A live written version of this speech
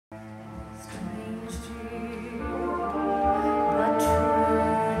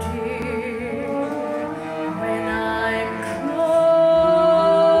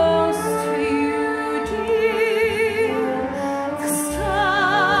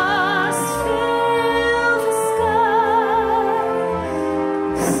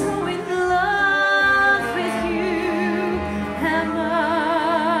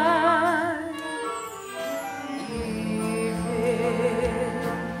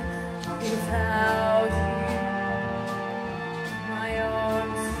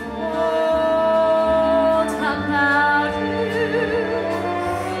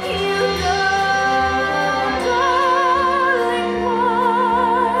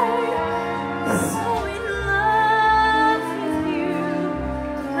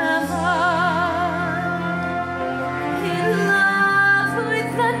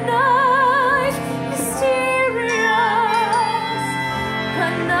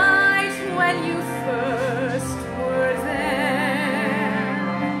when you first were there.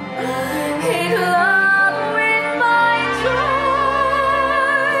 In love with my joy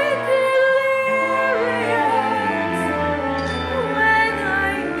delirious, when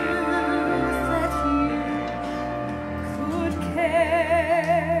I knew that you could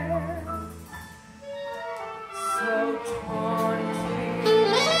care. So taunt me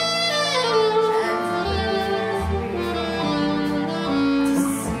and hurt me,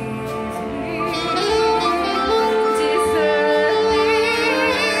 deceive me, desert me.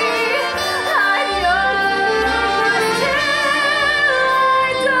 I'm yours till I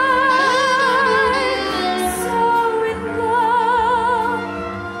die. So in love,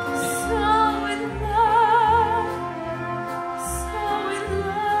 so in love, so in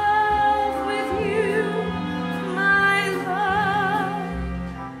love with you, my love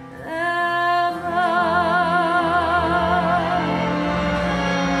am I.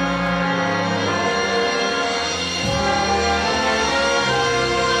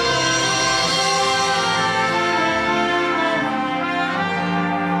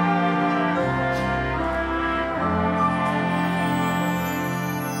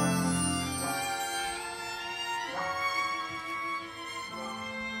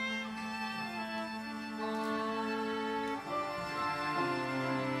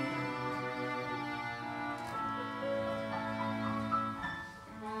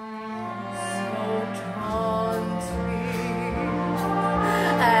 So taunt me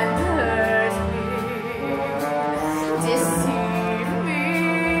and hurt me, deceive me,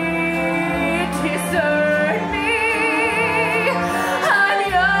 desert me. I'm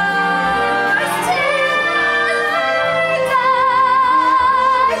yours till I die.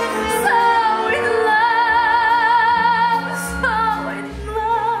 So in love, so in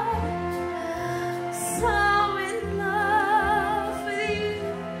love, so in love with you,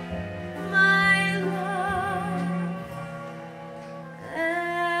 my love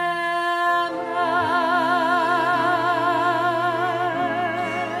am I.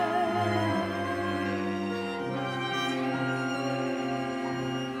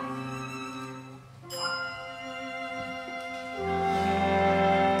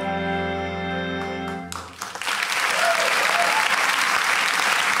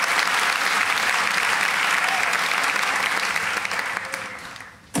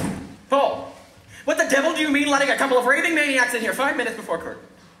 Paul, what the devil do you mean letting a couple of raving maniacs in here 5 minutes before curtain?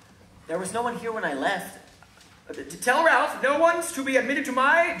 There was no one here when I left. Tell Ralph no one's to be admitted to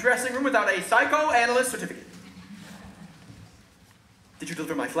my dressing room without a psychoanalyst certificate. Did you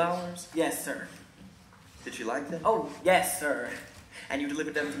deliver my flowers? Yes, sir. Did she like them? Oh, yes, sir. And you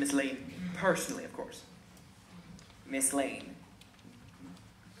delivered them to Miss Lane personally, of course. Miss Lane.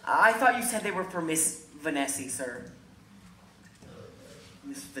 I thought you said they were for Miss Vanessa, sir.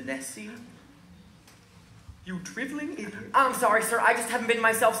 Miss Vanessa? You driveling idiot. I'm sorry, sir. I just haven't been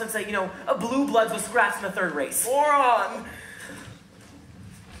myself since, a Blue Bloods was scratched in the third race. Moron!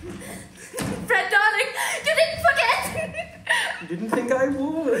 Fred, darling, you didn't forget. You didn't think I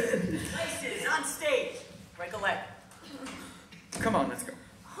would. Places on stage. Break a leg. Come on, let's go.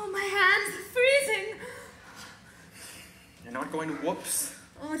 Oh, my hands are freezing. You're not going to whoops.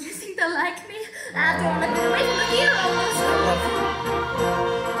 Oh, do you think they'll like me? After all, I've been away from the theater almost.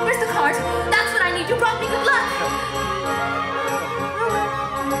 Where's the card? That's what I need. You brought me good luck.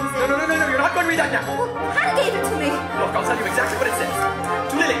 No, you're not going to read that now. Well, Hannah gave it to me. Look, I'll tell you exactly what it says.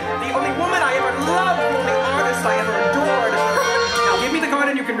 To Lily, the only woman I ever loved, the only artist I ever adored. Now give me the card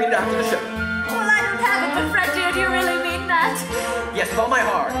and you can read it after the show. Well, I don't have it, but Fred, dear, do you really mean that? Yes, with all my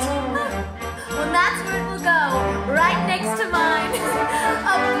heart. Well, that's where it will go. Right next to mine.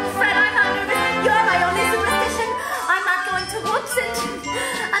 Oh, Fred, I'm not nervous. You're my only superstition. I'm not going to whoops and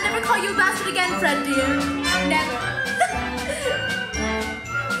I'll never call you a bastard again, Fred, dear. Never.